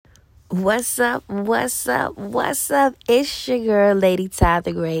What's up? What's up? What's up? It's your girl, Lady Ty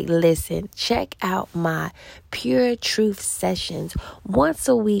the Great. Listen, check out my Pure Truth sessions once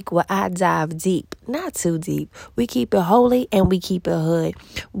a week where I dive deep, not too deep. We keep it holy and we keep it hood.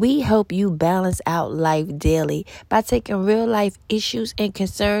 We help you balance out life daily by taking real life issues and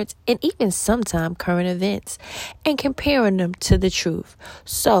concerns and even sometimes current events and comparing them to the truth.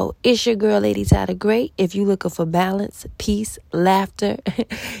 So, it's your girl, Lady Ty the Great. If you looking for balance, peace, laughter,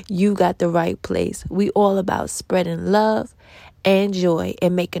 you got the right place. We all about spreading love and joy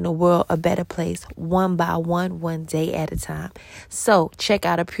and making the world a better place one by one day at a time. So check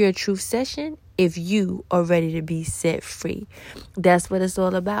out a Pure Truth session if you are ready to be set free. That's what it's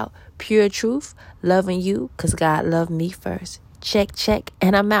all about. Pure truth, loving you because God loved me first. Check,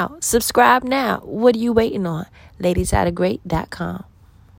 and I'm out. Subscribe now. What are you waiting on? LadyTyTheGreat.com.